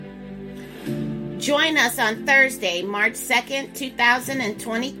Join us on Thursday, March 2nd,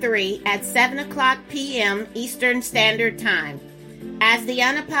 2023 at 7 o'clock p.m. Eastern Standard Time as the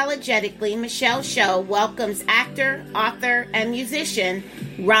Unapologetically Michelle Show welcomes actor, author, and musician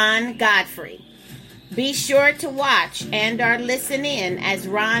Ron Godfrey. Be sure to watch and/or listen in as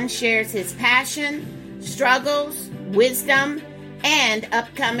Ron shares his passion, struggles, wisdom, and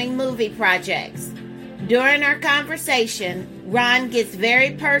upcoming movie projects. During our conversation, Ron gets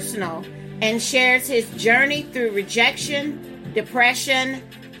very personal and shares his journey through rejection, depression,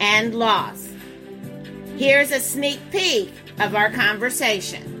 and loss. Here's a sneak peek of our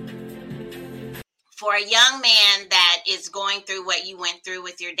conversation. For a young man that is going through what you went through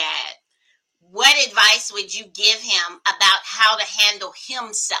with your dad, what advice would you give him about how to handle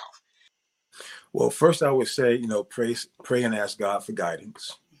himself? Well, first I would say, pray and ask God for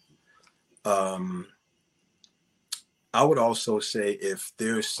guidance. I would also say if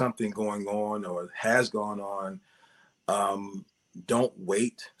there's something going on or has gone on, don't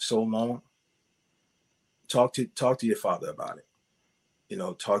wait so long. Talk to your father about it.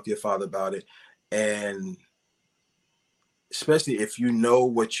 Talk to your father about it. And especially if you know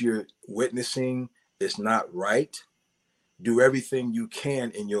what you're witnessing is not right, do everything you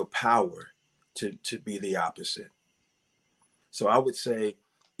can in your power to be the opposite. So I would say,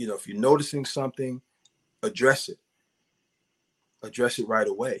 if you're noticing something, address it. Address it right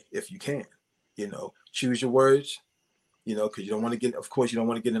away if you can. Choose your words, because you don't want to get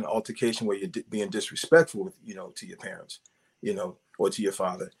in an altercation where you're being disrespectful with, to your parents, or to your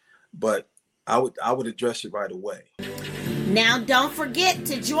father. But I would address it right away. Now, don't forget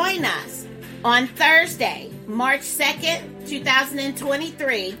to join us on Thursday, March 2nd,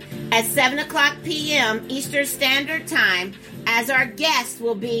 2023 at 7 o'clock p.m. Eastern Standard Time as our guest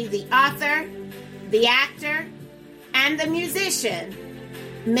will be the author, the actor, and the musician,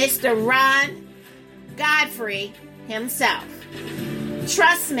 Mr. Ron Godfrey himself.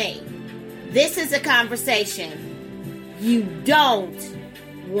 Trust me, this is a conversation you don't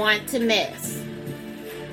want to miss.